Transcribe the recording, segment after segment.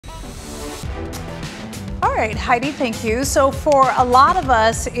All right, Heidi, thank you. So for a lot of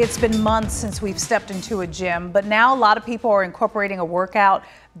us, it's been months since we've stepped into a gym, but now a lot of people are incorporating a workout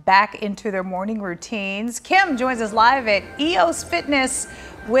back into their morning routines. Kim joins us live at EoS Fitness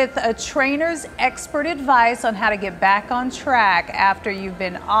with a trainer's expert advice on how to get back on track after you've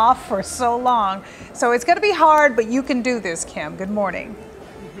been off for so long. So it's going to be hard, but you can do this, Kim. Good morning.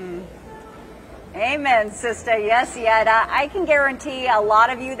 Amen, sister. Yes, Yetta. I can guarantee a lot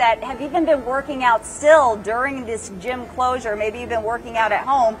of you that have even been working out still during this gym closure, maybe you've been working out at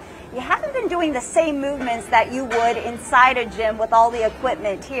home, you haven't been doing the same movements that you would inside a gym with all the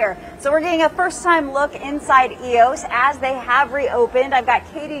equipment here. So we're getting a first-time look inside EoS as they have reopened. I've got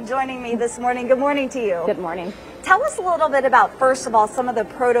Katie joining me this morning. Good morning to you. Good morning. Tell us a little bit about, first of all, some of the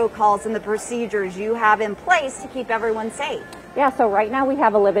protocols and the procedures you have in place to keep everyone safe. Yeah, so right now we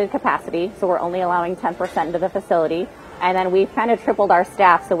have a limited capacity, so we're only allowing 10% into the facility. And then we've kind of tripled our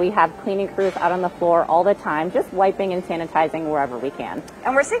staff, so we have cleaning crews out on the floor all the time, just wiping and sanitizing wherever we can.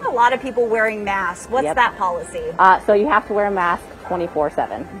 And we're seeing a lot of people wearing masks. What's that policy? So you have to wear a mask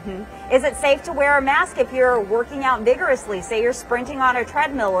 24/7. Is it safe to wear a mask if you're working out vigorously? Say you're sprinting on a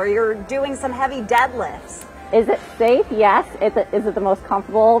treadmill or you're doing some heavy deadlifts. Is it safe? Yes. Is it the most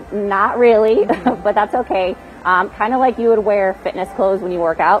comfortable? Not really, but that's okay. Kind of like you would wear fitness clothes when you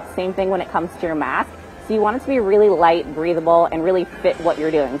work out, same thing when it comes to your mask. So you want it to be really light, breathable, and really fit what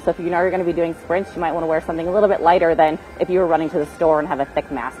you're doing. So if you know you're going to be doing sprints, you might want to wear something a little bit lighter than if you were running to the store and have a thick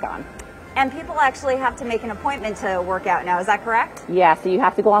mask on. And people actually have to make an appointment to work out now, is that correct? Yeah, so you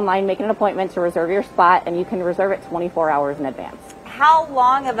have to go online, make an appointment to reserve your spot, and you can reserve it 24 hours in advance. How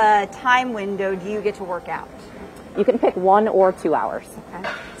long of a time window do you get to work out? You can pick 1 or 2 hours. Okay.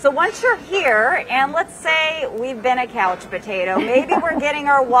 So once you're here, and let's say we've been a couch potato, maybe we're getting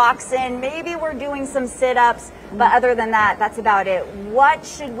our walks in, maybe we're doing some sit-ups, but other than that, that's about it. What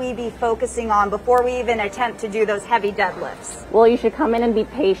should we be focusing on before we even attempt to do those heavy deadlifts? Well, you should come in and be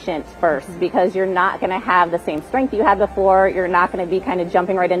patient first, because you're not going to have the same strength you had before. You're not going to be kind of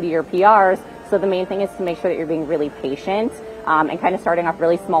jumping right into your PRs. So the main thing is to make sure that you're being really patient and kind of starting off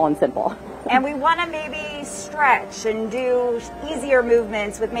really small and simple. And we want to maybe stretch and do easier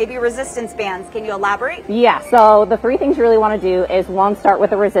movements with maybe resistance bands. Can you elaborate? Yeah, so the 3 things you really want to do is 1, start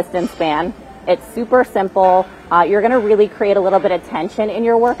with a resistance band. It's super simple. You're going to really create a little bit of tension in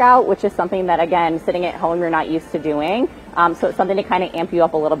your workout, which is something that, again, sitting at home, you're not used to doing. So it's something to kind of amp you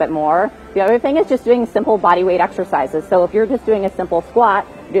up a little bit more. The other thing is just doing simple body weight exercises. So if you're just doing a simple squat,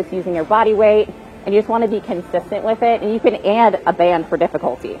 you're just using your body weight, and you just want to be consistent with it, and you can add a band for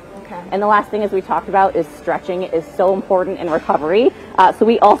difficulty. And the last thing, as we talked about, is stretching is so important in recovery. So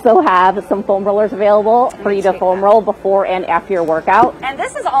we also have some foam rollers available for you to foam roll before and after your workout. And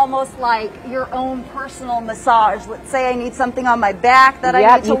this is almost like your own personal massage. Let's say I need something on my back that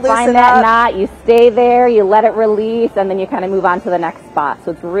I need to loosen up. You find that knot, you stay there, you let it release, and then you kind of move on to the next spot.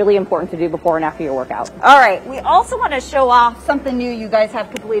 So it's really important to do before and after your workout. All right. We also want to show off something new you guys have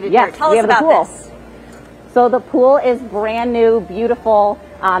completed here. Tell us about this. So the pool is brand new, beautiful,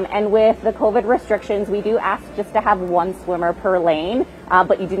 and with the COVID restrictions, we do ask just to have 1 swimmer per lane,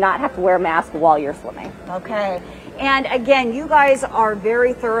 but you do not have to wear a mask while you're swimming. Okay. And again, you guys are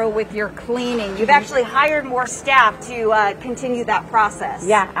very thorough with your cleaning. You've actually hired more staff to continue that process.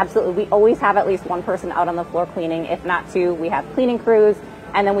 Yeah, absolutely. We always have at least 1 person out on the floor cleaning. If not 2, we have cleaning crews.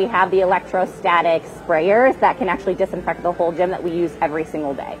 And then we have the electrostatic sprayers that can actually disinfect the whole gym that we use every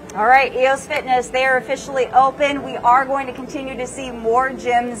single day. All right, EoS Fitness, they are officially open. We are going to continue to see more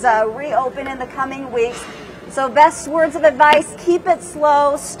gyms reopen in the coming weeks. So best words of advice, keep it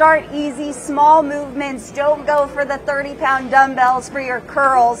slow, start easy, small movements. Don't go for the 30-pound dumbbells for your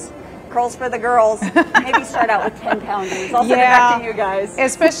curls. Curls for the girls. Maybe start out with 10-pounders. I'll send it back to you guys.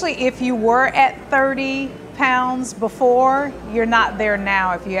 Especially if you were at 30 pounds before, you're not there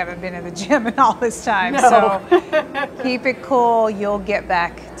now if you haven't been in the gym in all this time. No. So keep it cool. You'll get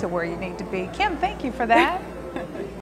back to where you need to be. Kim, thank you for that.